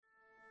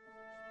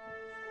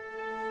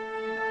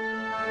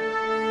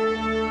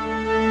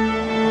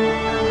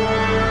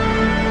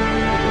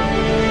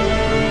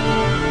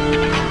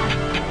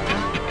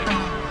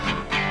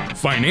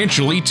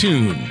Financially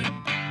Tuned.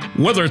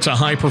 Whether it's a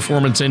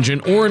high-performance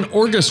engine or an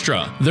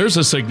orchestra, there's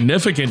a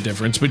significant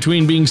difference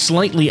between being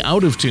slightly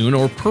out of tune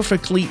or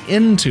perfectly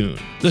in tune.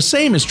 The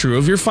same is true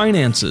of your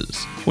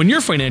finances. When your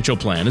financial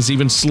plan is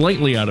even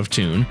slightly out of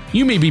tune,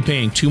 you may be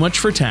paying too much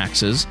for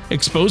taxes,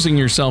 exposing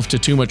yourself to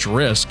too much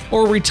risk,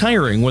 or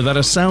retiring without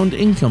a sound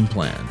income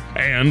plan.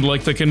 And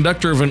like the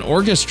conductor of an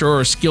orchestra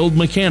or skilled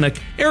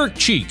mechanic, Eric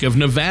Cheek of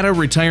Nevada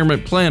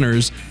Retirement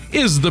Planners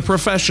is the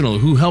professional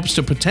who helps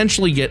to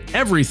potentially get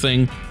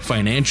everything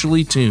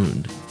financially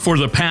tuned. For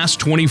the past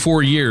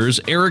 24 years,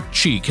 Eric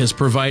Cheek has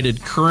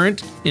provided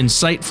current,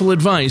 insightful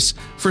advice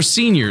for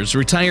seniors,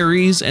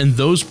 retirees, and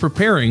those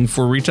preparing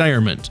for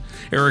retirement.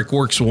 Eric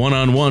works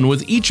one-on-one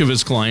with each of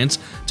his clients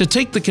to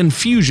take the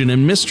confusion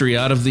and mystery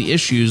out of the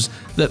issues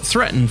that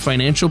threaten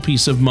financial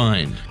peace of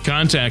mind.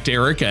 Contact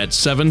Eric at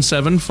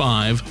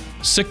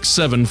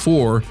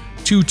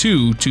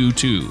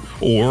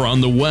 775-674-2222 or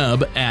on the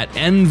web at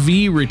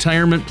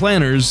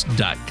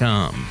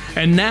nvretirementplanners.com.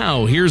 And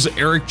now, here's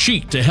Eric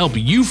Cheek to help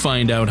you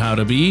find out how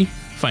to be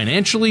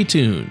financially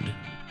tuned.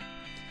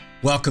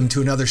 Welcome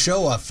to another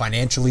show of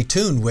Financially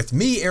Tuned with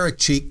me, Eric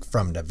Cheek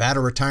from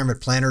Nevada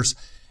Retirement Planners,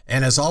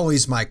 and as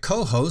always, my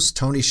co-host,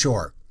 Tony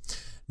Shore.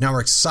 Now,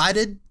 we're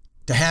excited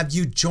to have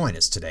you join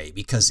us today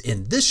because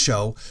in this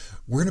show,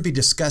 we're going to be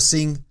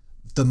discussing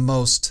the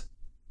most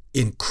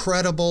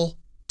incredible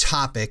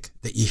topic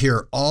that you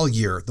hear all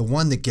year, the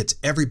one that gets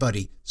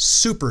everybody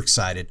super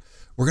excited.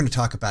 We're going to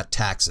talk about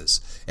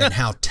taxes and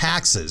how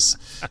taxes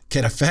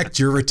can affect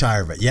your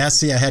retirement. Yeah,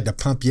 see, I had to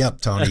pump you up,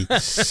 Tony.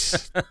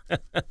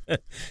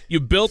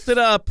 You built it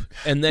up,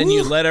 and then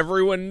you let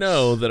everyone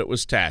know that it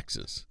was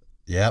taxes.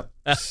 Yep.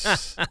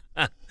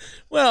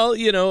 Well,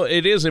 you know,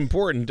 it is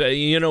important.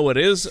 You know what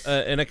is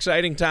an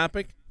exciting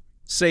topic?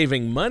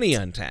 Saving money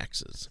on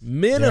taxes,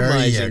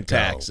 minimizing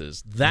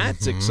taxes.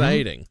 That's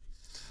exciting,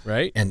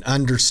 right? And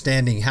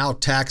understanding how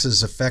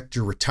taxes affect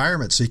your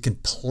retirement so you can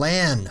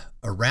plan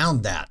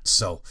around that.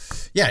 So,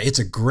 yeah, it's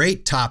a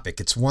great topic.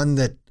 It's one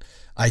that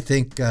I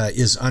think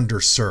is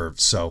underserved.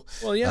 So,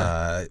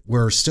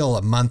 we're still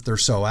a month or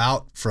so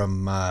out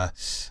from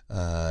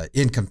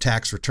income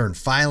tax return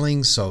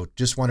filing. So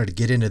just wanted to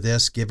get into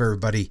this, give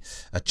everybody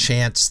a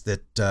chance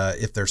that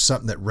if there's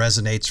something that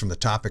resonates from the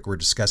topic we're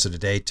discussing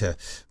today, to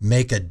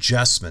make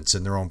adjustments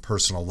in their own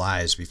personal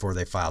lives before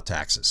they file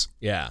taxes.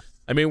 Yeah.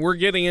 I mean, we're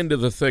getting into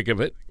the thick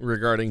of it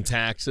regarding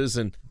taxes,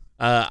 and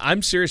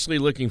I'm seriously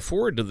looking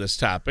forward to this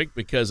topic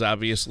because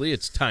obviously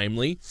it's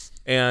timely.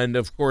 And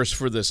of course,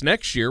 for this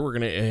next year, we're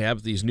going to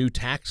have these new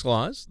tax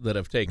laws that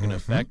have taken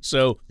effect.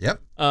 So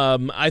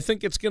I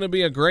think it's going to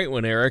be a great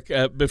one, Eric.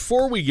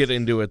 Before we get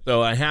into it,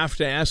 though, I have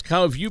to ask,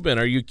 how have you been?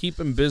 Are you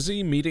keeping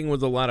busy, meeting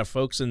with a lot of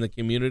folks in the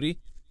community?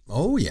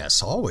 Oh,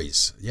 yes,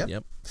 always.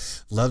 Yep.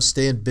 Love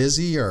staying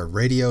busy. Our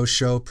radio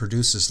show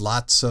produces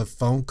lots of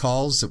phone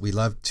calls that we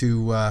love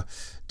to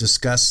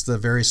discuss the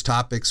various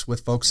topics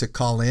with folks that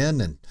call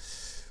in, and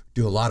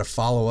do a lot of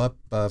follow-up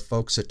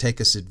folks that take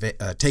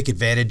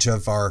advantage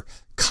of our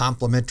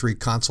complimentary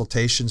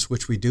consultations,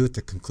 which we do at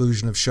the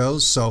conclusion of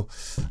shows. So,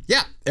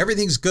 yeah,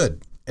 everything's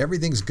good.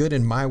 Everything's good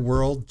in my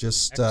world.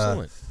 Just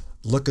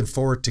looking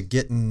forward to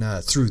getting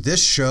through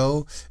this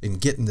show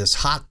and getting this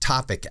hot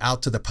topic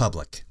out to the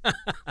public.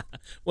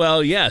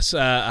 Well, yes,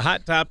 a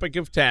hot topic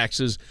of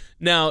taxes.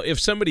 Now, if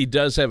somebody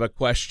does have a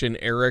question,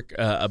 Eric,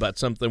 about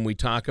something we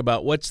talk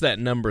about, what's that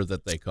number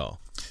that they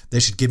call? They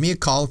should give me a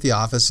call at the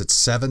office at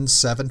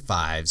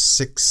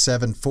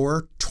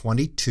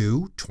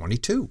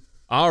 775-674-2222.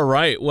 All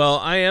right. Well,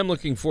 I am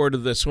looking forward to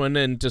this one.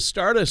 And to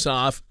start us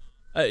off,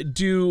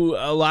 do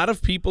a lot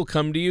of people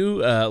come to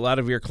you, a lot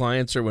of your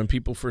clients, or when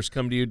people first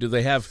come to you, do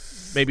they have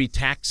maybe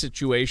tax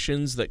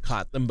situations that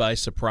caught them by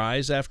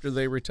surprise after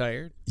they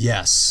retired?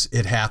 Yes,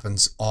 it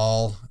happens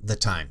all the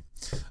time.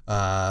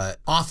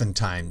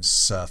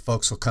 Oftentimes,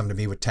 folks will come to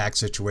me with tax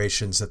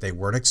situations that they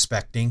weren't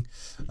expecting.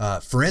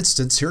 For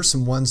instance, here's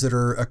some ones that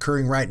are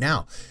occurring right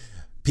now.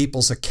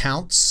 People's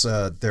accounts,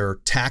 their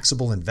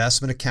taxable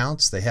investment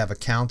accounts, they have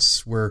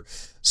accounts where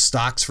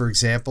stocks, for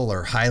example,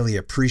 are highly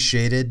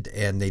appreciated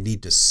and they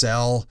need to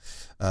sell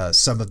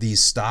some of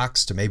these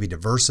stocks to maybe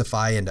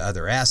diversify into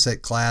other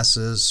asset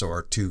classes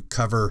or to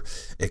cover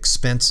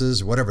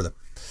expenses, whatever the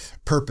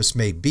purpose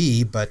may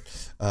be, but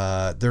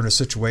they're in a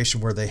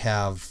situation where they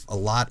have a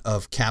lot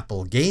of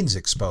capital gains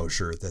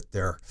exposure that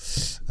they're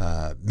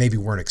maybe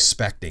weren't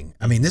expecting.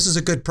 I mean, this is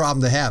a good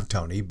problem to have,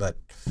 Tony, but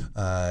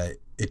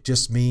it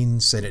just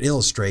means and it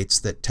illustrates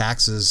that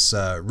taxes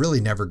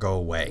really never go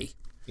away.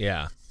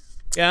 Yeah,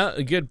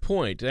 a good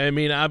point. I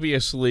mean,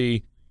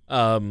 obviously,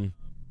 a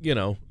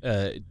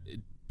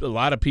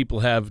lot of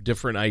people have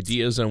different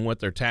ideas on what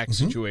their tax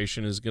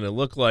situation is going to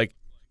look like.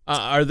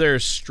 Are there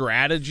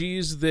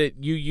strategies that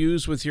you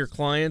use with your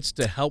clients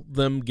to help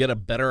them get a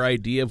better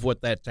idea of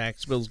what that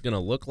tax bill is going to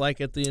look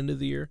like at the end of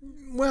the year?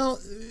 Well,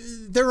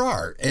 there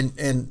are.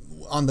 And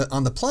on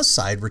the plus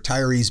side,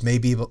 retirees may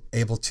be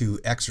able to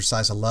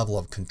exercise a level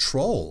of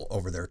control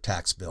over their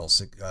tax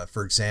bills.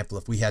 For example,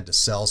 if we had to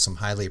sell some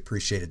highly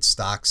appreciated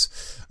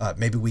stocks,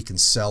 maybe we can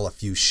sell a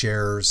few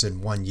shares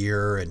in 1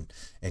 year and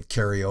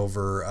carry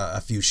over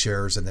a few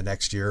shares in the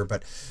next year.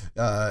 But,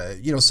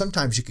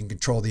 sometimes you can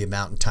control the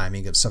amount and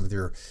timing of some of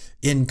your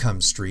income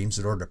streams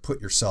in order to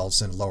put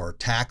yourselves in a lower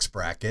tax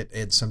bracket.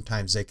 And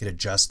sometimes they can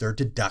adjust their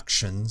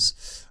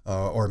deductions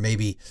or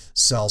maybe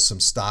sell some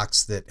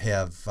stocks that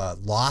have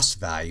lost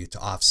value to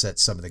offset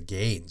some of the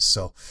gains.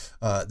 So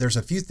there's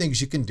a few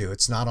things you can do.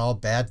 It's not all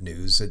bad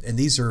news. And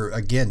these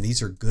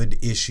are good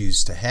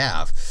issues to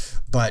have.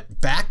 But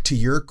back to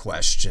your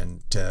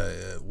question,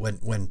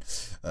 when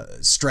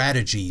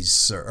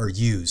strategies are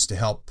used to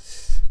help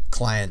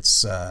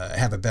clients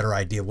have a better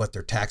idea of what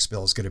their tax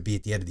bill is going to be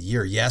at the end of the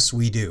year. Yes,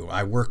 we do.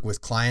 I work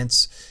with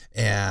clients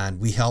and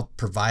we help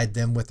provide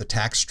them with a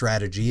tax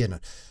strategy. And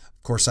of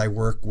course, I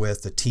work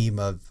with a team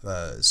of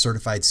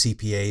certified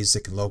CPAs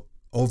that can look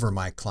over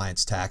my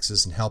clients'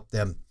 taxes and help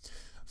them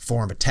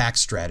form a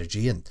tax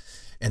strategy. And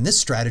this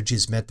strategy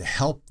is meant to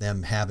help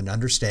them have an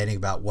understanding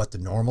about what the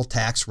normal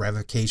tax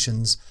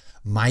ramifications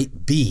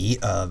might be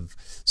of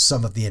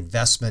some of the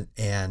investment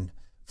and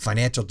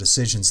financial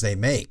decisions they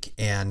make.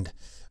 And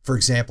for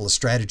example, a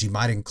strategy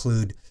might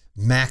include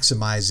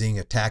maximizing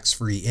a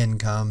tax-free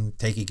income,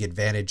 taking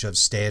advantage of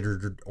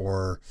standard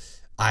or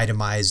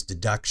itemized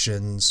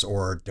deductions,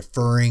 or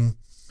deferring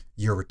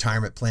your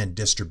retirement plan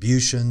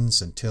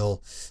distributions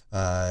until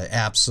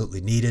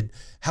absolutely needed.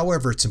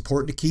 However, it's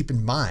important to keep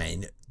in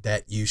mind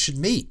that you should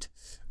meet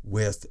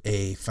with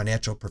a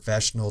financial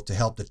professional to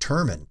help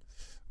determine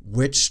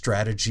which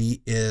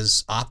strategy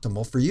is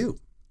optimal for you.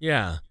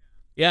 Yeah.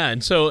 Yeah,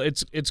 and so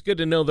it's good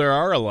to know there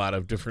are a lot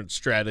of different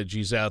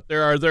strategies out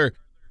there. Are there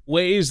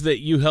ways that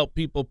you help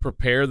people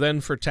prepare then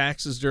for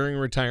taxes during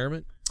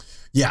retirement?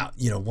 Yeah,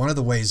 one of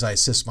the ways I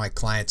assist my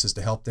clients is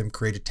to help them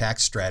create a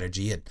tax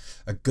strategy. And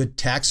a good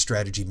tax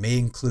strategy may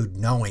include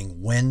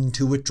knowing when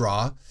to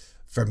withdraw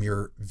from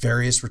your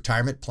various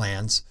retirement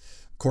plans,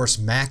 of course,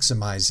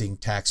 maximizing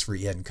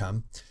tax-free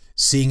income,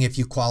 seeing if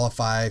you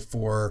qualify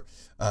for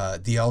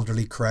the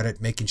elderly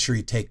credit, making sure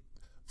you take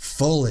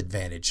full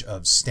advantage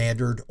of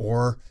standard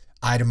or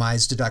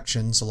itemized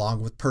deductions along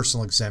with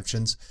personal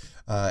exemptions.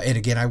 And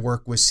again, I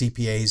work with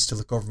CPAs to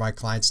look over my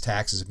clients'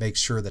 taxes and make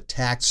sure the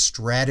tax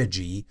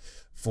strategy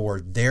for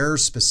their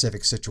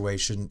specific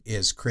situation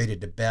is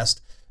created to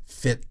best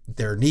fit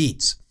their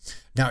needs.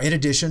 Now, in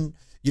addition,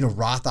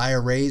 Roth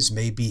IRAs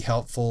may be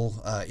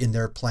helpful in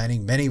their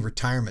planning. Many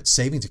retirement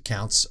savings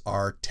accounts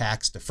are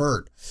tax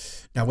deferred.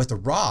 Now, with the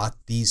Roth,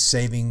 these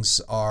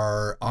savings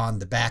are on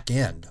the back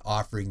end,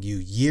 offering you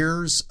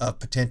years of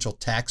potential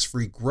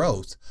tax-free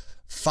growth,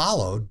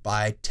 followed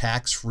by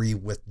tax-free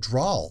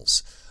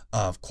withdrawals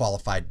of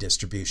qualified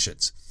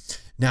distributions.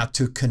 Now,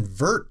 to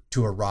convert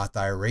to a Roth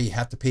IRA, you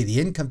have to pay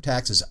the income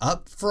taxes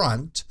up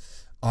front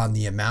on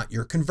the amount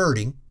you're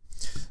converting.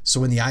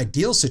 So in the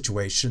ideal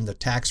situation, the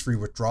tax-free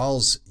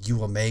withdrawals you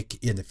will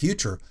make in the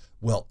future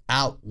will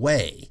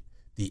outweigh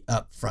the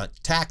upfront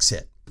tax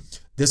hit.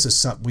 This is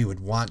something we would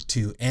want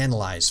to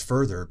analyze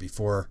further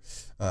before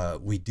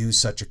we do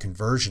such a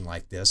conversion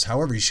like this.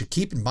 However, you should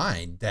keep in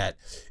mind that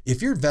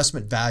if your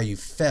investment value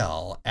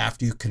fell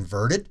after you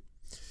converted,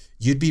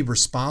 you'd be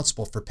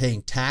responsible for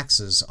paying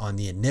taxes on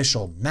the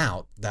initial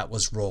amount that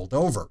was rolled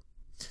over.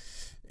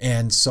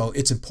 And so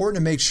it's important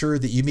to make sure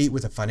that you meet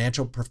with a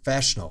financial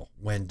professional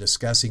when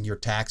discussing your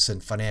tax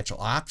and financial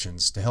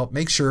options to help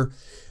make sure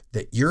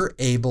that you're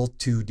able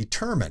to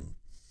determine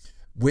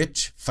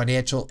which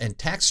financial and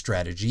tax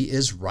strategy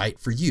is right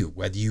for you,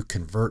 whether you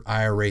convert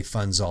IRA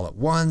funds all at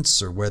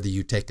once or whether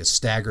you take a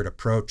staggered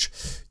approach.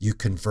 You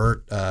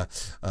convert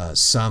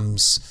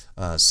sums,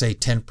 say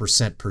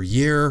 10% per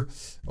year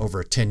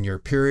over a 10-year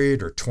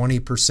period or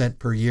 20%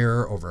 per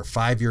year over a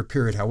 5-year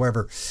period.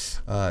 However,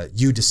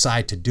 you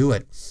decide to do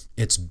it,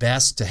 it's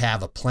best to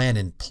have a plan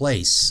in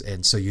place,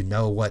 and so you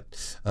know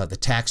what the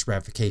tax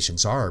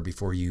ramifications are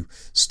before you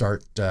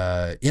start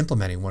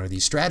implementing one of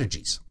these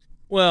strategies.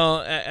 Well,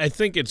 I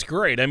think it's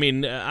great. I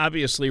mean,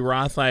 obviously,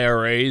 Roth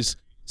IRAs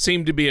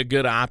seem to be a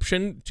good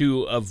option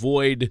to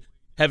avoid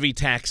heavy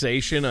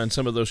taxation on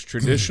some of those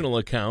traditional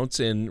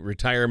accounts in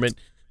retirement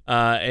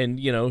and,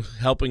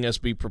 helping us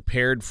be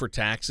prepared for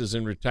taxes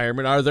in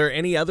retirement. Are there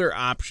any other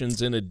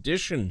options in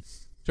addition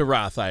to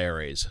Roth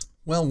IRAs?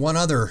 Well, one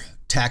other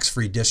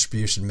tax-free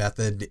distribution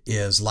method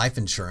is life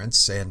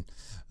insurance. And,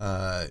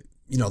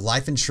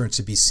 life insurance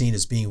would be seen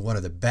as being one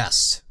of the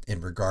best in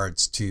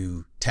regards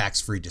to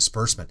tax-free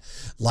disbursement.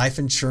 Life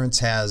insurance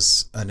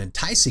has an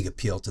enticing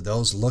appeal to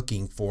those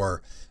looking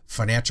for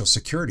financial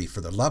security for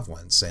their loved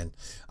ones. And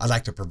I'd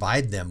like to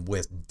provide them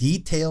with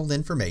detailed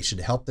information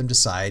to help them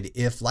decide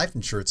if life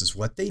insurance is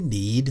what they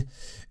need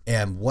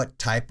and what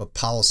type of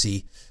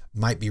policy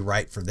might be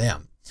right for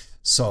them.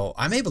 So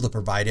I'm able to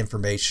provide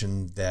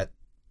information that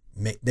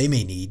they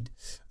may need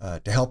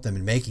to help them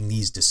in making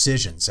these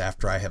decisions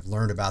after I have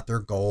learned about their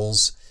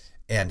goals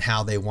and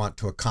how they want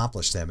to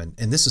accomplish them.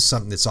 And this is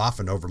something that's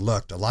often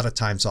overlooked. A lot of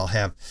times I'll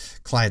have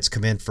clients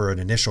come in for an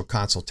initial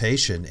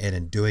consultation, and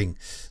in doing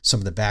some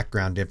of the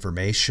background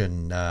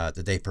information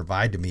that they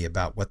provide to me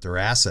about what their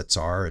assets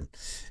are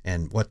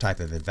and what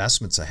type of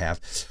investments I have,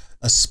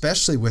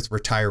 especially with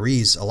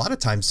retirees, a lot of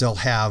times they'll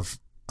have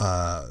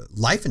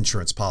life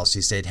insurance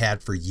policies they'd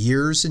had for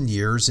years and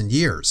years and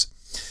years.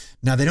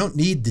 Now, they don't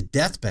need the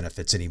death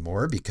benefits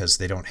anymore because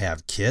they don't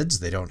have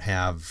kids. They don't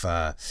have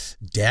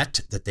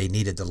debt that they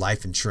needed the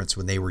life insurance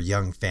when they were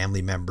young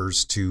family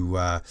members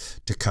to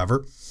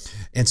cover.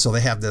 And so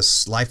they have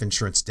this life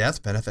insurance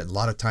death benefit. And a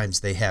lot of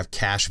times they have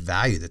cash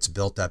value that's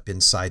built up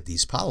inside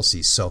these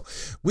policies. So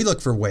we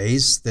look for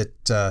ways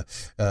that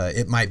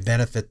it might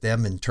benefit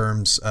them in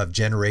terms of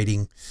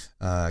generating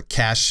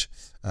cash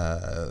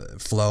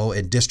flow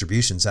and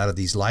distributions out of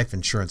these life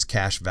insurance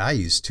cash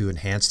values to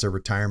enhance their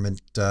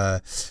retirement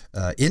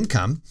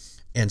income.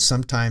 And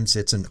sometimes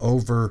it's an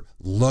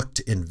overlooked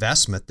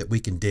investment that we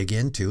can dig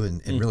into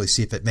and really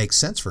see if it makes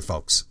sense for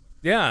folks.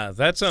 Yeah,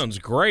 that sounds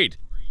great.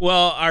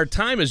 Well, our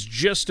time is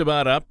just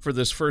about up for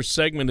this first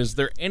segment. Is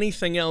there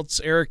anything else,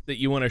 Eric, that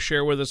you want to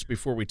share with us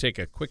before we take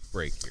a quick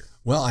break here?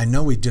 Well, I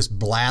know we just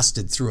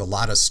blasted through a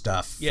lot of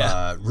stuff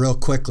real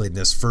quickly in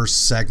this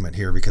first segment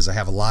here because I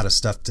have a lot of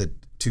stuff to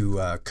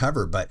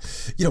cover. But,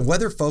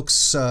 whether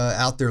folks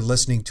out there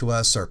listening to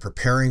us are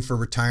preparing for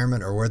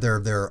retirement or whether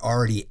they're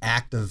already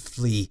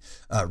actively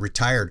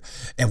retired,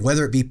 and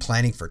whether it be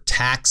planning for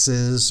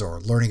taxes or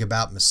learning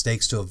about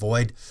mistakes to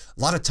avoid,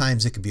 a lot of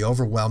times it can be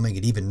overwhelming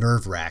and even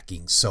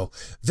nerve-wracking. So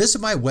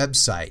visit my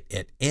website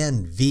at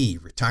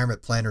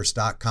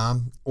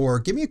nvretirementplanners.com or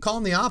give me a call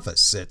in the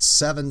office at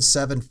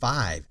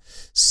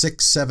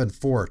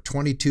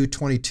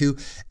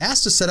 775-674-2222.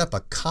 Ask to set up a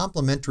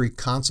complimentary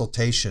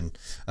consultation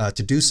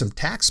to do some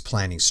tax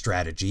planning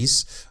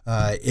strategies.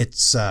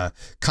 It's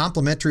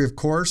complimentary, of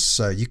course.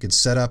 You can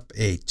set up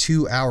a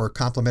 2-hour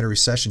complimentary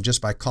session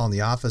just by calling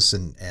the office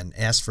and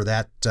ask for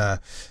that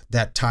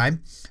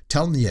time.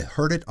 Tell them you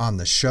heard it on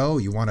the show.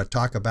 You want to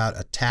talk about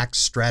a tax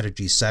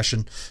strategy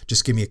session,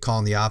 just give me a call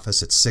in the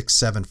office at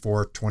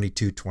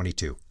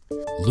 674-2222.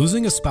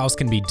 Losing a spouse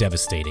can be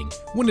devastating.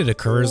 When it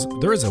occurs,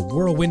 there is a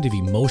whirlwind of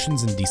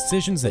emotions and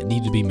decisions that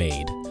need to be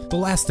made. The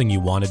last thing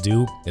you want to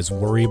do is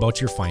worry about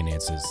your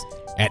finances.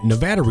 At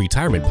Nevada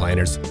Retirement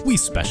Planners, we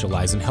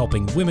specialize in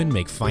helping women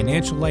make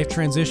financial life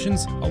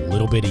transitions a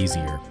little bit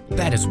easier.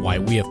 That is why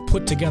we have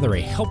put together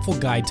a helpful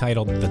guide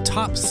titled The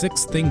Top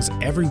 6 Things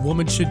Every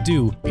Woman Should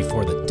Do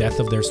Before the Death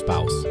of Their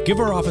Spouse. Give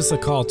our office a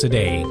call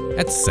today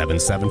at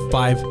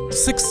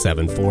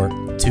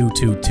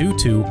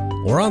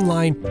 775-674-2222 or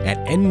online at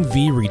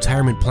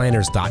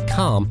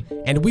nvretirementplanners.com,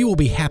 and we will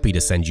be happy to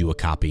send you a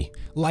copy.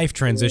 Life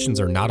transitions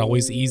are not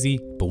always easy,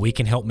 but we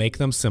can help make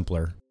them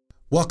simpler.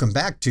 Welcome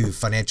back to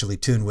Financially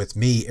Tuned with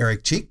me,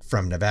 Eric Cheek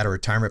from Nevada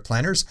Retirement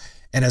Planners.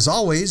 And as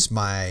always,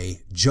 my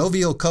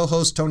jovial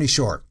co-host, Tony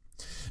Shore.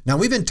 Now,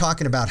 we've been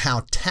talking about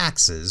how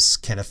taxes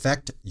can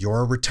affect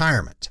your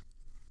retirement.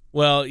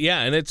 Well,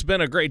 yeah, and it's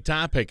been a great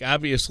topic.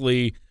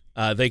 Obviously,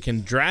 they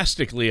can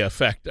drastically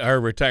affect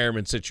our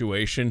retirement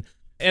situation.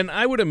 And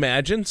I would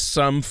imagine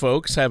some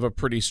folks have a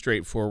pretty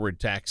straightforward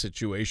tax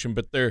situation,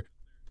 but there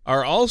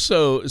are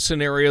also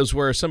scenarios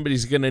where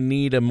somebody's going to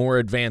need a more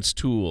advanced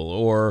tool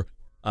or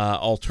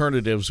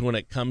alternatives when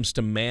it comes to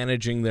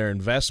managing their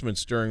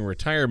investments during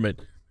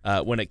retirement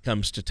when it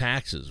comes to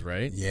taxes,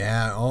 right?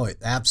 Yeah,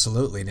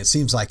 absolutely. And it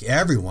seems like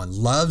everyone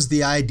loves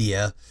the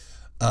idea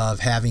of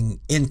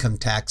having income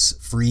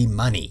tax-free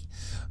money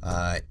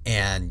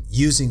and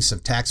using some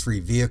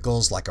tax-free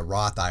vehicles like a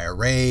Roth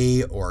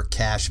IRA or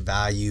cash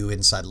value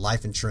inside a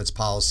life insurance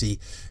policy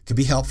could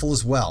be helpful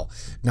as well.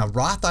 Now,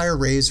 Roth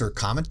IRAs are a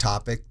common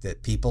topic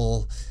that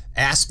people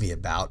ask me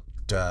about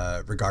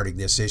regarding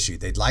this issue.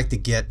 They'd like to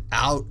get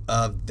out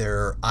of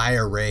their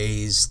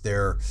IRAs,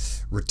 their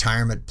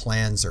retirement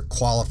plans, their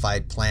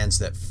qualified plans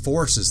that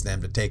forces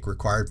them to take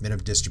required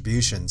minimum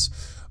distributions,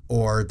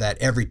 or that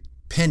every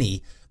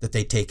penny that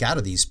they take out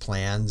of these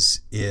plans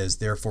is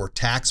therefore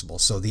taxable.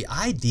 So the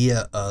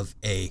idea of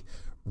a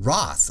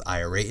Roth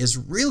IRA is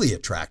really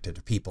attractive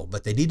to people,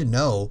 but they need to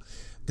know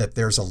that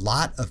there's a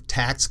lot of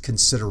tax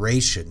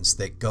considerations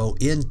that go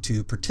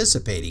into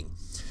participating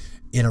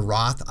in a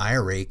Roth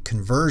IRA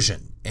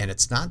conversion, and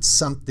it's not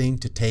something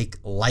to take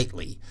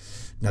lightly.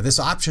 Now, this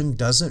option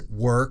doesn't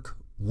work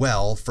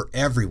well for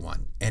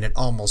everyone, and it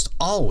almost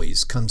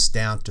always comes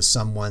down to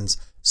someone's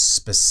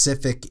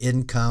specific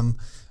income,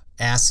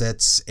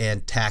 assets,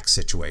 and tax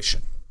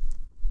situation.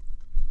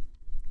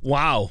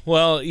 Wow.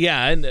 Well,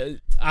 yeah, and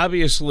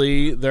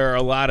obviously there are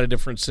a lot of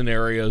different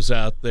scenarios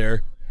out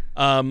there.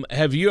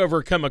 Have you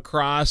ever come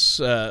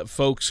across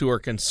folks who are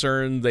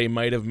concerned they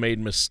might have made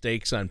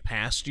mistakes on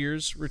past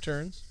year's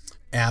returns?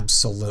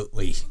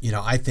 Absolutely.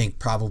 I think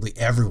probably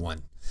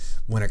everyone,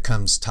 when it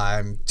comes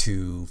time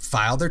to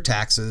file their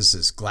taxes,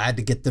 is glad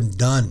to get them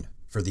done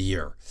for the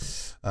year.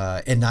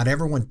 And not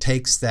everyone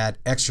takes that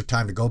extra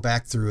time to go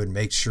back through and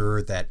make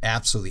sure that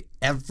absolutely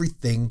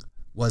everything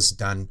was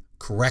done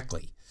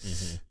correctly.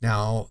 Mm-hmm.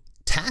 Now,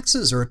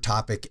 taxes are a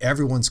topic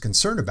everyone's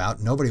concerned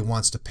about. Nobody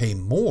wants to pay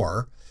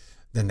more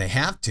than they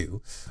have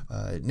to.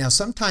 Now,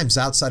 sometimes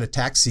outside of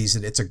tax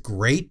season, it's a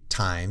great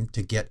time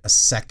to get a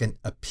second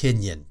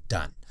opinion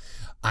done.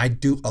 I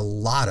do a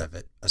lot of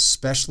it,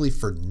 especially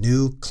for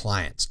new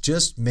clients.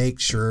 Just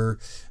make sure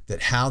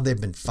that how they've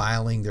been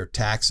filing their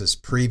taxes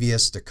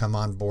previous to come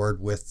on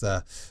board with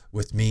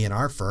me and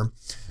our firm,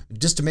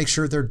 just to make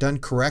sure they're done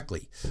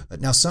correctly.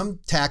 Now, some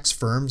tax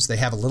firms, they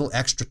have a little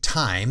extra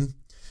time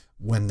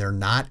when they're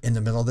not in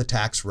the middle of the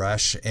tax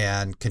rush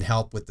and can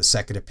help with the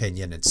second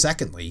opinion. And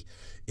secondly,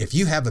 if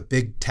you have a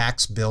big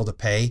tax bill to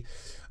pay,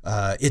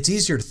 it's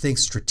easier to think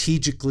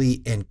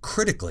strategically and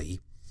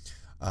critically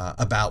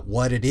about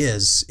what it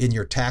is in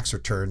your tax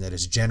return that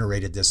has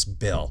generated this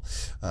bill.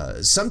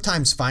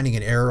 Sometimes finding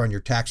an error on your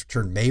tax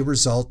return may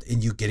result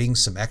in you getting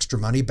some extra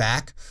money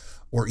back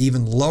or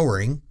even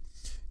lowering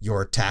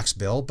your tax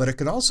bill, but it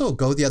could also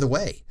go the other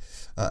way.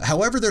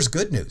 However, there's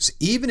good news.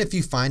 Even if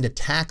you find a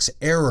tax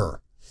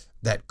error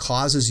that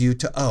causes you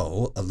to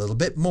owe a little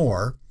bit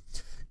more,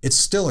 it's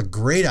still a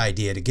great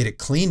idea to get it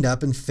cleaned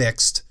up and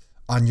fixed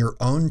on your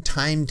own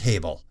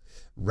timetable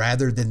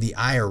rather than the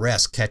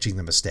IRS catching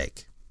the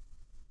mistake.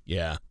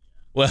 Yeah.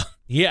 Well,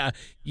 yeah,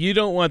 you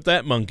don't want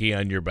that monkey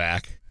on your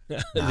back, the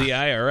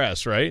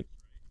IRS, right?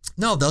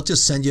 No, they'll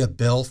just send you a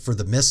bill for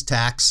the missed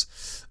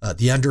tax,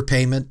 the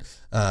underpayment,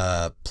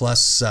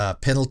 plus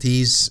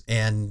penalties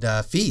and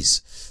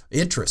fees,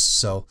 interest.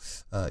 So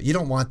you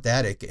don't want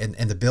that, and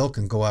the bill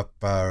can go up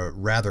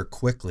rather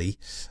quickly.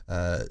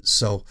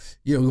 So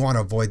we want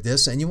to avoid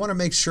this, and you want to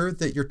make sure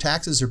that your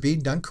taxes are being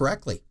done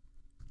correctly.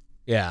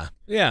 Yeah,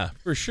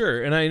 for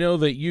sure. And I know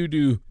that you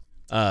do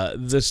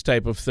this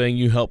type of thing.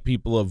 You help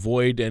people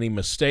avoid any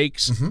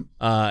mistakes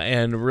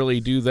and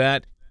really do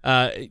that.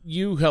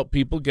 You help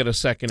people get a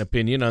second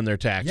opinion on their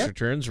tax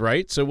returns,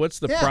 right? So what's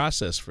the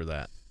process for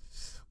that?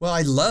 Well,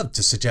 I love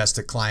to suggest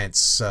that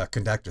clients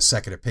conduct a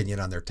second opinion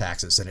on their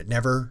taxes, and it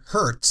never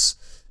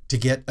hurts to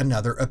get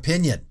another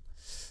opinion.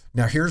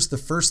 Now, here's the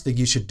first thing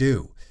you should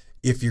do.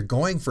 If you're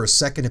going for a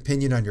second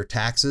opinion on your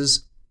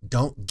taxes,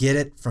 don't get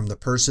it from the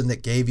person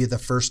that gave you the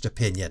first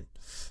opinion.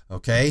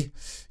 Okay?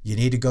 You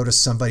need to go to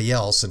somebody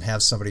else and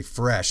have somebody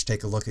fresh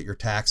take a look at your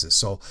taxes.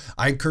 So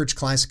I encourage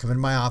clients to come into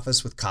my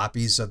office with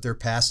copies of their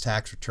past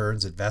tax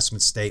returns,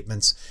 investment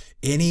statements,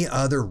 any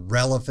other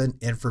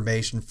relevant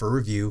information for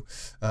review.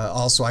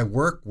 Also, I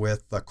work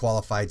with a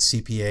qualified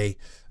CPA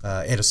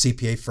and a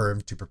CPA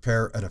firm to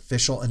prepare an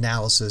official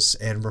analysis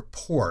and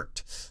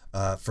report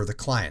for the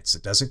clients.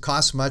 It doesn't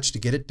cost much to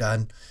get it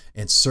done,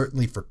 and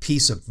certainly for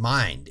peace of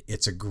mind,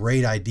 it's a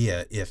great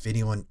idea if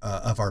anyone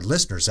of our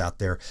listeners out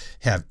there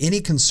have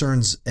any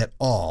concerns at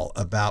all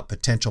about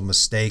potential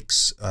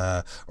mistakes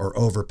or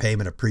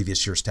overpayment of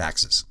previous year's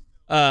taxes.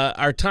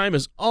 Our time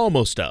is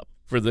almost up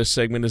for this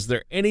segment. Is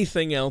there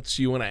anything else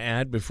you want to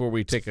add before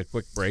we take a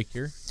quick break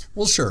here?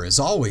 Well, sure. As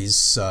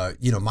always,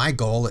 my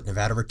goal at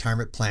Nevada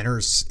Retirement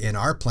Planners in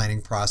our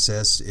planning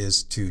process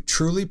is to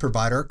truly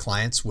provide our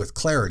clients with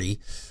clarity,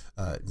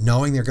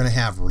 knowing they're going to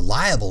have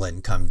reliable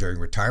income during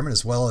retirement,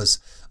 as well as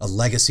a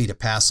legacy to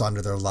pass on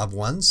to their loved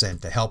ones.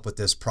 And to help with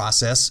this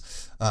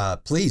process,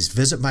 please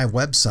visit my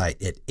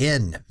website at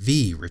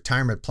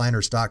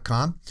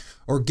nvretirementplanners.com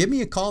or give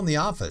me a call in the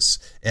office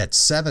at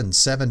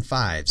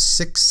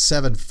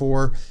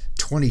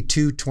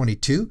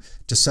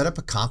 775-674-2222 to set up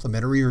a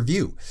complimentary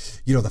review.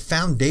 The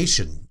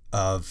foundation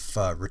of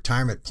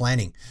retirement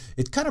planning,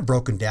 it's kind of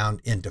broken down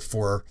into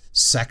 4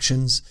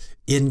 sections: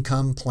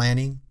 income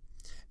planning,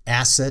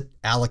 asset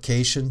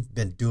allocation.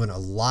 Been doing a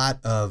lot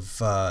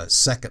of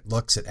second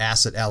looks at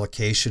asset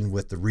allocation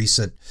with the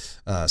recent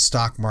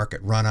stock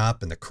market run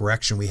up and the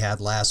correction we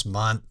had last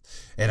month.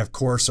 And of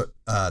course,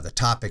 the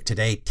topic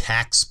today,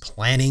 tax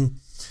planning.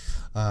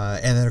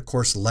 And then of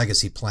course,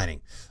 legacy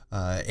planning.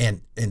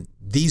 And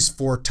these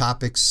 4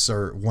 topics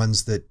are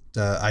ones that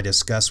I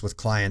discuss with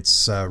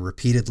clients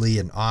repeatedly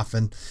and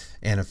often.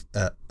 And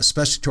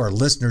especially to our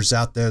listeners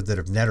out there that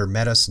have never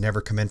met us,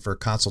 never come in for a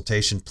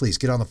consultation, please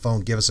get on the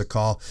phone, give us a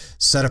call,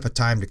 set up a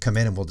time to come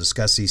in, and we'll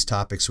discuss these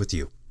topics with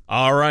you.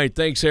 All right.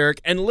 Thanks, Eric.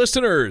 And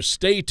listeners,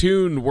 stay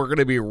tuned. We're going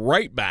to be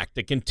right back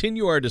to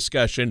continue our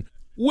discussion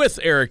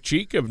with Eric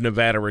Cheek of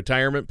Nevada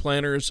Retirement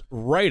Planners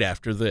right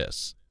after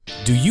this.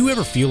 Do you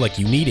ever feel like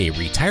you need a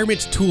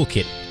retirement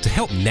toolkit to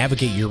help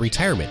navigate your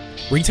retirement?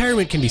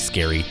 Retirement can be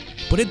scary,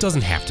 but it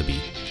doesn't have to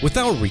be. With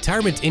our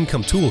Retirement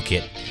Income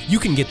Toolkit, you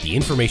can get the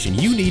information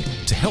you need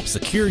to help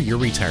secure your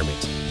retirement.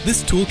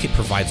 This toolkit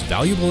provides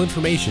valuable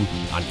information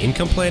on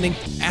income planning,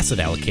 asset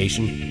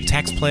allocation,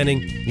 tax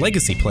planning,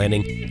 legacy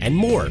planning, and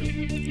more.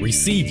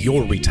 Receive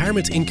your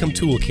Retirement Income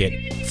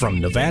Toolkit from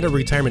Nevada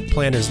Retirement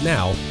Planners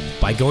now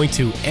by going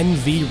to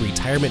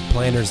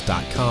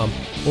nvretirementplanners.com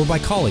or by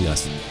calling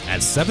us at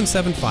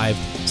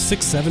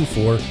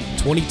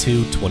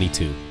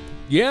 775-674-2222.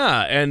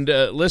 Yeah, and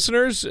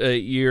listeners,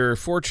 you're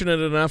fortunate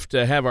enough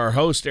to have our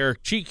host,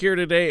 Eric Cheek, here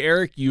today.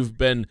 Eric, you've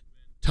been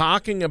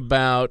talking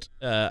about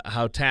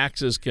how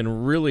taxes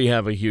can really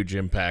have a huge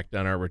impact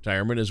on our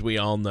retirement, as we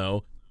all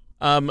know.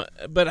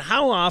 But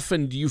how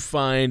often do you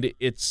find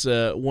it's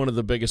one of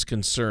the biggest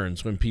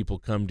concerns when people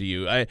come to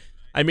you?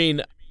 I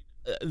mean,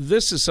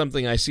 this is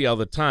something I see all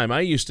the time.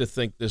 I used to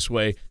think this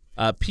way.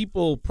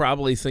 People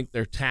probably think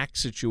their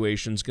tax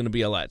situation is going to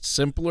be a lot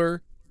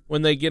simpler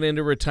when they get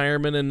into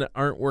retirement and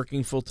aren't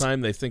working full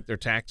time. They think their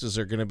taxes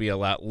are going to be a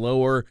lot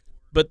lower,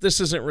 but this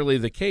isn't really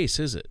the case,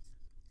 is it?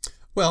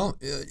 Well,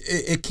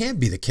 it can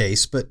be the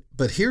case, but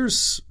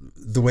here's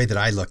the way that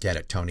I look at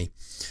it, Tony.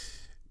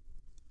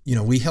 You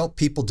know, we help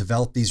people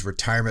develop these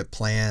retirement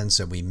plans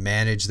and we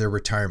manage their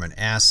retirement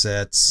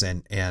assets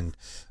and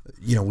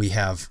you know, we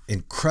have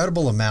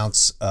incredible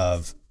amounts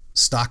of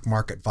stock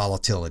market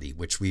volatility,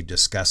 which we've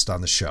discussed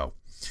on the show.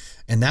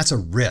 And that's a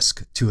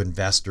risk to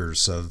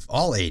investors of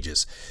all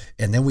ages.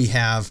 And then we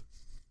have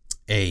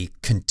a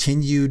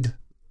continued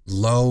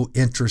low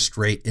interest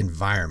rate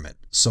environment.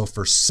 So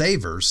for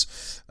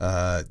savers,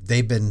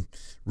 they've been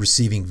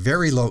receiving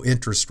very low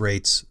interest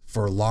rates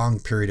for a long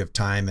period of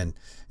time.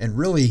 And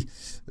really,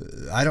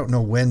 I don't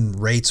know when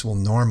rates will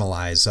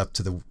normalize up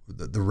to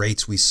the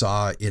rates we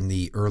saw in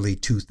the early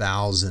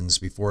 2000s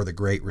before the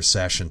Great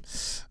Recession.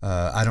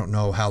 I don't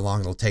know how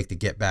long it'll take to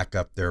get back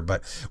up there,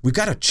 but we've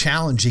got a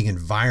challenging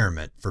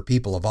environment for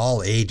people of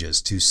all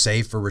ages to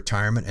save for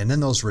retirement. And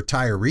then those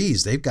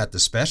retirees, they've got the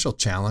special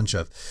challenge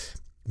of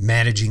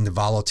managing the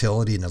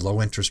volatility in the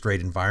low interest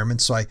rate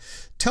environment. So I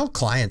tell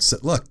clients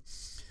that, look,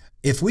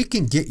 if we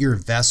can get your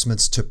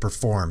investments to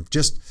perform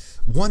just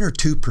 1 or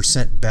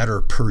 2%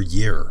 better per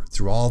year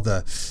through all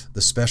the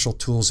special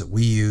tools that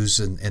we use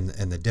and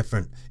the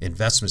different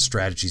investment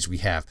strategies we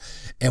have,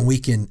 and we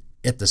can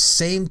at the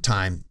same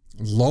time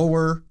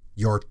lower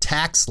your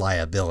tax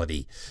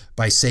liability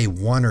by say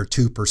 1 or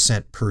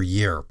 2% per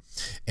year,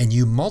 and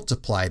you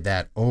multiply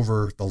that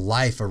over the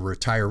life of a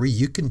retiree,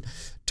 you can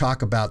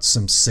talk about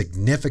some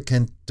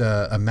significant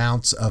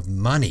amounts of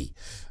money.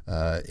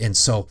 And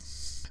so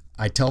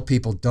I tell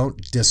people,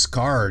 don't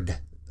discard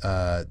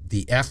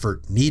the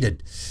effort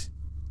needed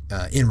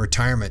in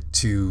retirement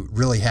to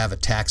really have a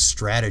tax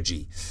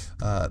strategy.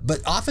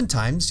 But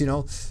oftentimes, you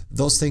know,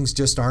 those things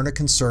just aren't a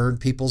concern.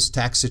 People's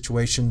tax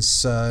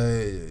situations,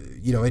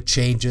 you know, it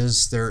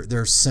changes.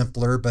 They're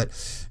simpler, but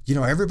you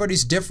know,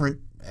 everybody's different,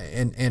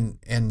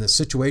 and the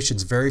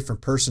situations vary from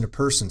person to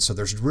person. So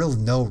there's really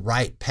no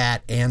right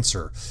pat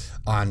answer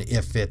on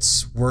if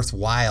it's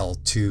worthwhile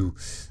to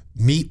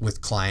meet with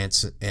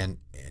clients and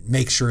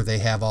make sure they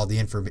have all the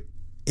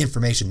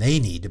information they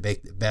need to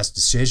make the best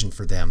decision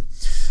for them.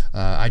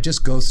 I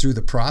just go through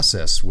the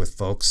process with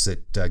folks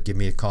that give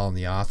me a call in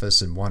the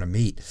office and want to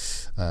meet,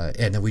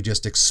 and then we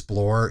just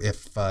explore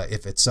if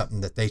it's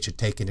something that they should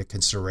take into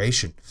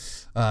consideration.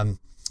 And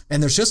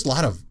there's just a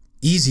lot of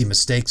easy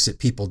mistakes that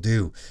people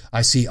do.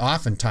 I see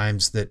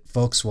oftentimes that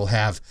folks will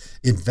have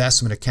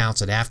investment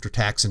accounts, an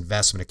after-tax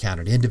investment account,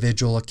 an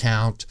individual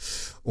account,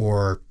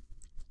 or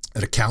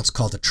an account's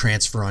called a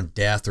transfer on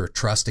death or a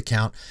trust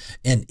account.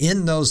 And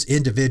in those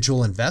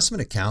individual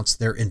investment accounts,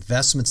 their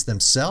investments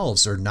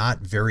themselves are not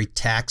very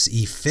tax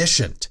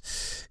efficient.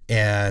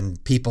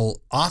 And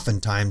people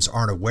oftentimes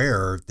aren't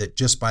aware that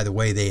just by the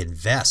way they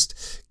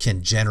invest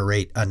can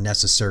generate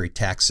unnecessary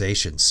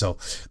taxation. So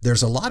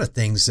there's a lot of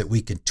things that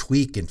we can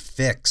tweak and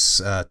fix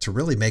to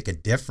really make a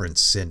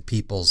difference in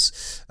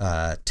people's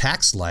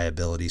tax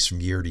liabilities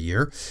from year to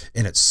year.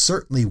 And it's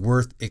certainly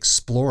worth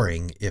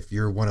exploring if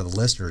you're one of the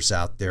listeners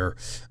out there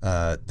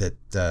that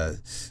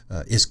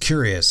is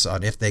curious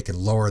on if they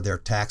can lower their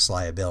tax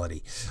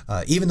liability.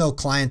 Even though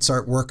clients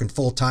aren't working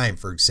full time,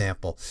 for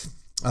example,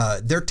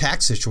 their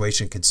tax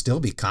situation can still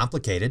be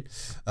complicated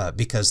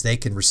because they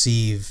can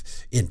receive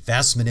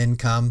investment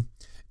income,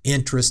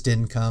 interest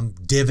income,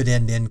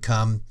 dividend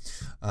income.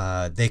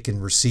 They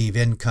can receive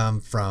income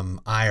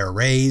from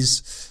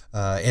IRAs.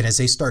 And as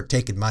they start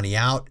taking money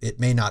out, it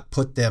may not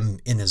put them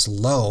in as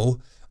low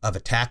of a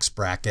tax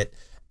bracket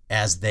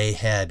as they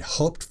had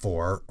hoped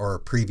for or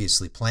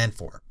previously planned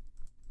for.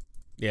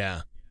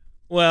 Yeah.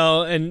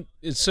 Well, and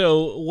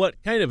so what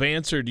kind of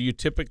answer do you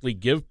typically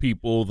give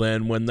people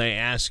then when they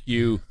ask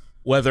you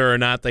whether or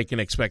not they can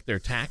expect their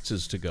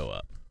taxes to go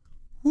up?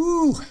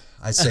 Woo!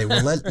 I say,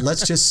 well,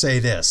 let's just say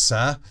this.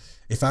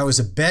 If I was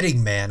a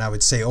betting man, I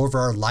would say over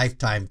our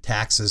lifetime,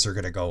 taxes are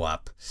going to go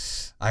up.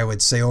 I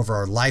would say over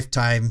our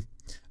lifetime,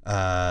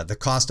 the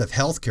cost of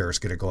healthcare is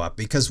going to go up,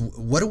 because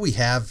what do we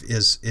have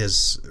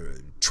is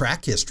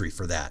track history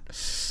for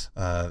that.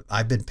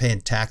 I've been paying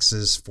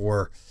taxes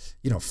for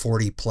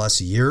 40 plus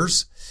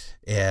years,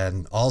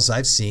 and all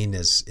I've seen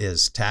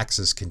is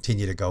taxes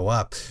continue to go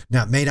up.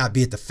 Now, it may not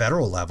be at the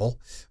federal level,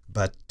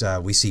 but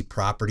we see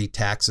property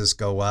taxes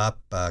go up,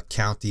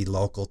 county,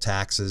 local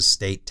taxes,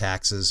 state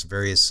taxes,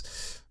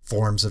 various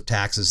forms of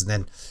taxes, and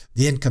then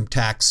the income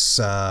tax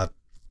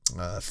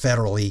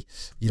federally,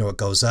 it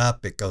goes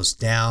up, it goes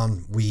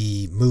down.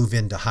 We move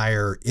into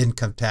higher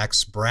income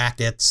tax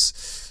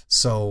brackets.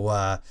 So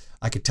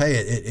I could tell you,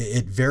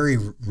 it very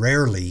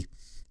rarely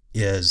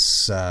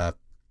is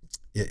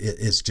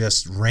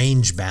just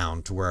range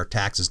bound to where our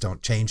taxes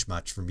don't change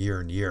much from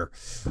year to year.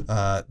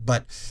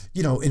 But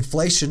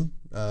inflation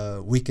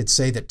we could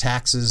say that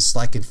taxes,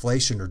 like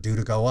inflation, are due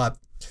to go up.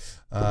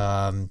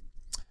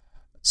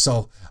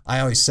 So I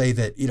always say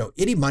that,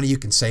 any money you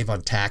can save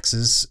on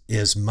taxes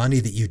is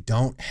money that you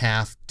don't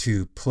have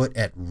to put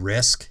at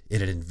risk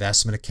in an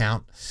investment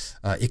account.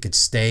 It could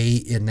stay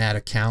in that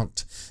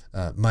account.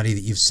 Money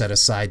that you've set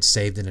aside,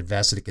 saved, and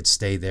invested, it could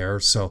stay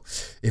there. So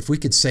if we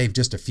could save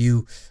just a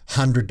few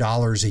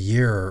 $100 a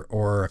year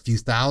or a few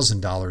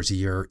 $1,000s a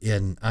year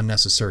in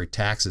unnecessary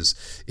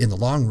taxes, in the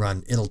long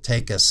run, it'll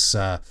take us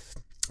a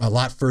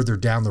lot further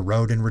down the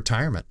road in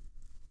retirement.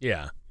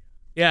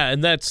 Yeah,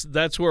 and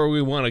that's where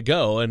we want to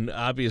go. And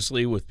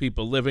obviously, with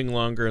people living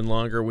longer and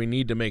longer, we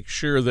need to make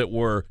sure that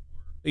we're,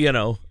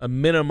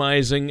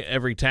 minimizing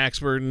every tax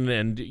burden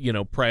and,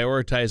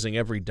 prioritizing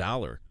every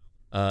dollar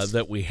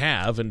that we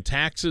have. And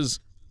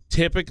taxes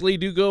typically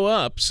do go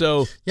up.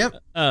 So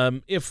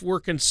if we're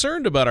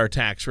concerned about our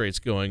tax rates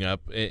going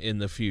up in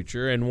the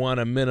future and want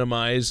to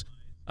minimize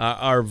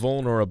our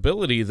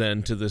vulnerability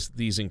then to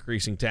these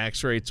increasing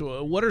tax rates,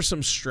 what are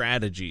some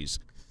strategies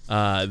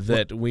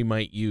that we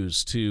might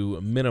use to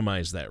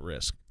minimize that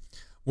risk?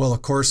 Well,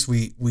 of course,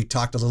 we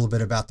talked a little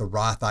bit about the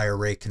Roth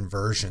IRA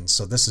conversion.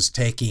 So this is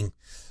taking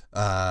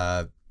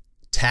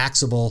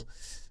taxable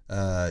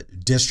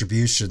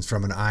distributions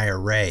from an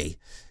IRA.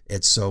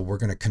 And so we're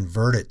going to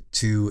convert it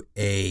to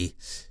a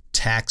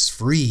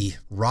tax-free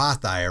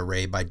Roth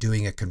IRA by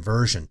doing a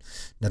conversion.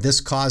 Now,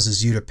 this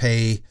causes you to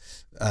pay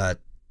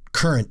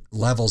current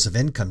levels of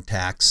income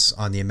tax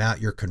on the amount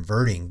you're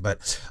converting.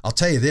 But I'll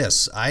tell you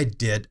this, I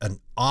did an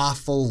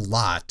awful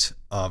lot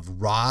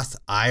of Roth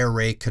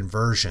IRA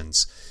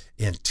conversions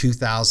in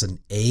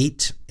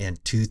 2008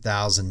 and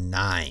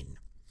 2009.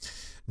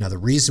 Now, the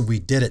reason we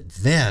did it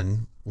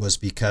then was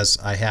because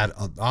I had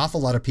an awful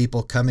lot of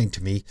people coming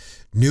to me,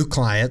 new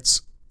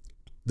clients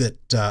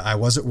that I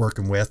wasn't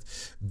working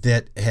with,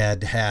 that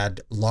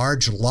had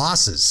large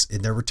losses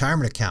in their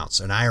retirement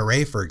accounts, an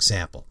IRA, for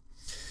example.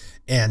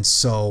 And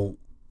so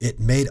it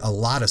made a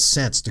lot of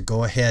sense to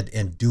go ahead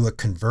and do a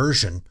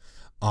conversion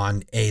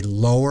on a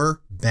lower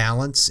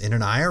balance in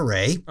an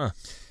IRA.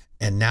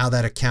 And now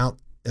that account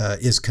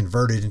is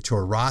converted into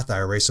a Roth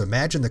IRA. So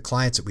imagine the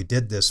clients that we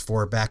did this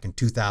for back in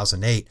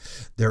 2008.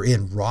 They're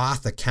in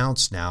Roth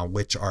accounts now,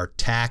 which are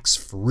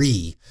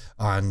tax-free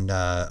on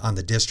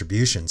the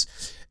distributions.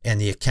 And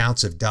the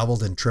accounts have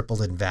doubled and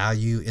tripled in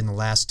value in the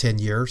last 10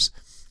 years.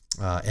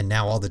 And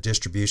now all the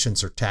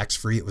distributions are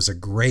tax-free. It was a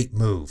great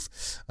move.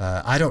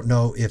 I don't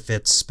know if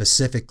it's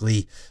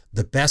specifically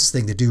the best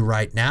thing to do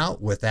right now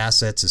with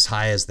assets as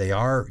high as they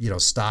are,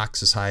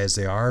 stocks as high as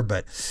they are.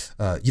 But,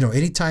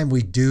 anytime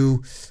we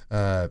do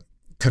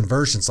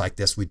conversions like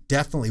this, we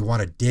definitely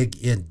want to dig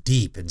in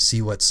deep and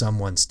see what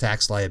someone's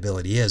tax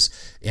liability is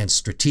and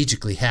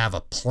strategically have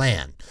a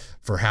plan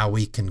for how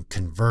we can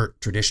convert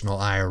traditional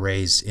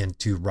IRAs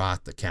into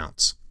Roth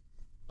accounts.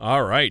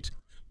 All right.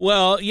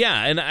 Well,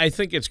 yeah, and I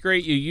think it's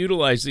great you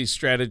utilize these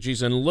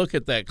strategies and look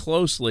at that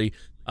closely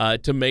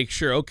to make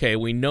sure, okay,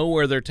 we know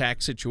where their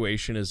tax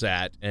situation is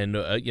at and,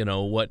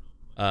 what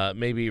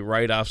maybe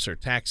write-offs or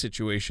tax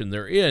situation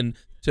they're in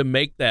to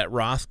make that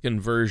Roth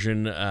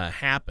conversion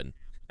happen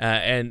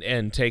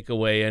and take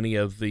away any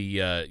of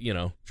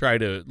the, try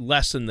to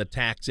lessen the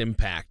tax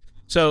impact.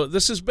 So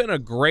this has been a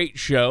great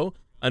show.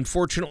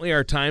 Unfortunately,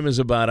 our time is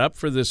about up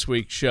for this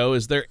week's show.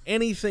 Is there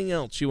anything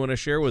else you want to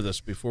share with us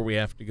before we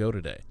have to go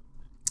today?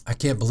 I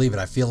can't believe it.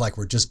 I feel like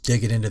we're just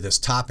digging into this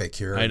topic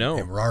here. I know.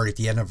 And we're already at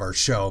the end of our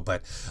show.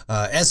 But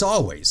as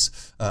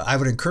always, I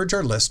would encourage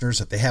our listeners,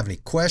 if they have any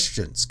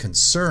questions,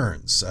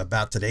 concerns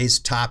about today's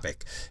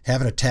topic,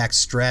 having a tax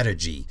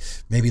strategy,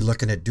 maybe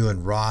looking at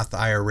doing Roth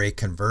IRA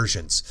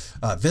conversions,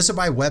 visit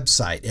my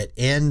website at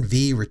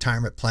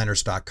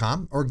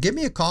nvretirementplanners.com or give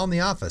me a call in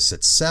the office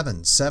at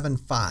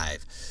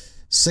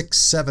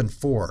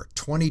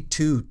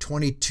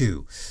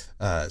 775-674-2222.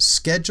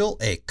 Schedule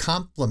a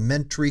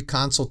complimentary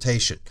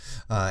consultation.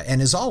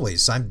 And as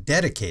always, I'm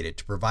dedicated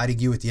to providing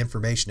you with the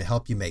information to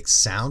help you make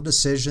sound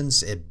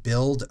decisions and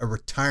build a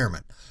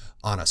retirement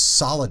on a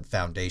solid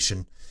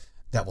foundation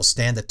that will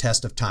stand the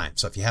test of time.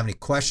 So if you have any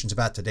questions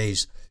about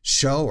today's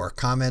show or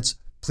comments,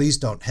 please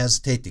don't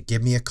hesitate to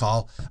give me a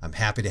call. I'm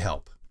happy to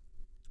help.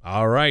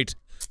 All right.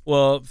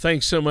 Well,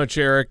 thanks so much,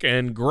 Eric,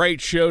 and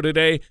great show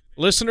today.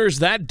 Listeners,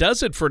 that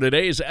does it for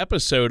today's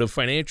episode of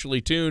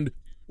Financially Tuned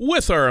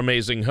with our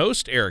amazing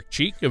host, Eric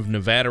Cheek of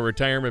Nevada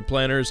Retirement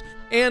Planners,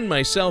 and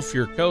myself,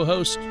 your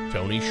co-host,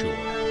 Tony Shore.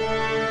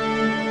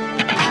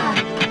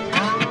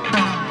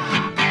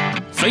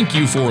 Thank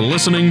you for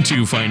listening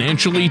to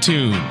Financially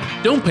Tuned.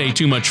 Don't pay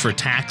too much for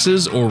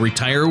taxes or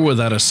retire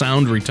without a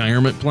sound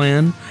retirement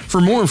plan. For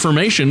more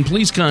information,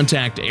 please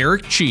contact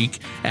Eric Cheek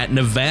at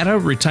Nevada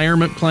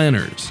Retirement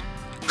Planners.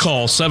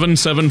 Call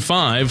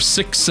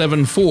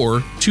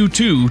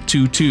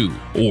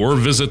 775-674-2222 or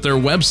visit their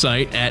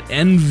website at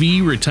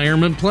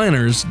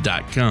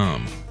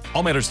nvretirementplanners.com.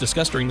 All matters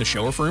discussed during the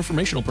show are for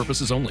informational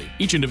purposes only.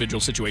 Each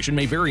individual situation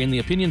may vary, and the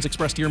opinions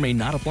expressed here may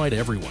not apply to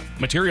everyone.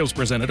 Materials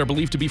presented are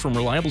believed to be from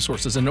reliable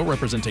sources, and no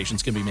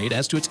representations can be made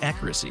as to its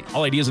accuracy.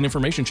 All ideas and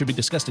information should be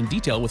discussed in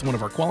detail with one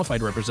of our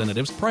qualified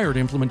representatives prior to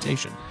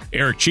implementation.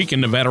 Eric Cheek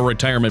and Nevada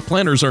Retirement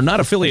Planners are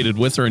not affiliated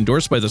with or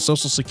endorsed by the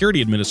Social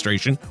Security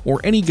Administration or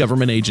any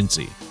government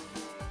agency.